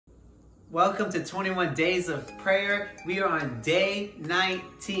Welcome to 21 Days of Prayer. We are on day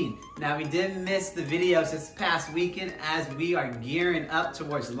 19. Now, we didn't miss the videos this past weekend as we are gearing up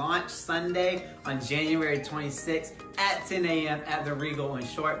towards launch Sunday on January 26th at 10 a.m. at the Regal in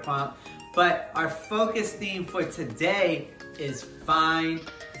Short Pump. But our focus theme for today is Find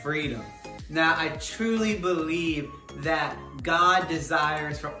Freedom. Now, I truly believe that God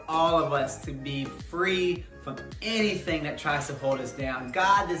desires for all of us to be free from anything that tries to hold us down.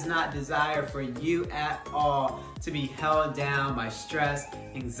 God does not desire for you at all to be held down by stress,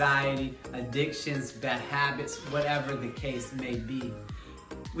 anxiety, addictions, bad habits, whatever the case may be.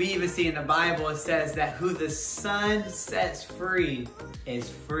 We even see in the Bible, it says that who the Son sets free is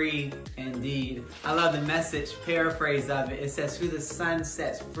free indeed. I love the Message paraphrase of it. It says, who the Son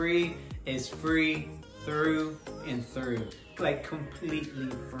sets free is free through and through, like completely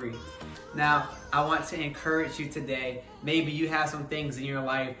free. Now, I want to encourage you today. Maybe you have some things in your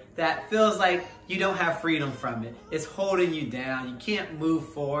life that feels like you don't have freedom from it. It's holding you down. You can't move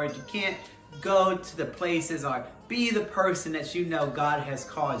forward. You can't go to the places or be the person that you know God has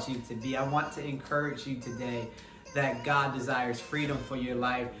called you to be. I want to encourage you today that God desires freedom for your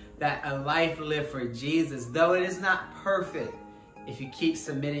life, that a life lived for Jesus, though it is not perfect, if you keep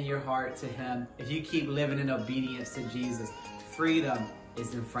submitting your heart to Him, if you keep living in obedience to Jesus, freedom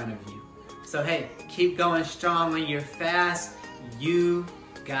is in front of you. So hey, keep going strong on your fast. You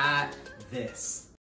got this.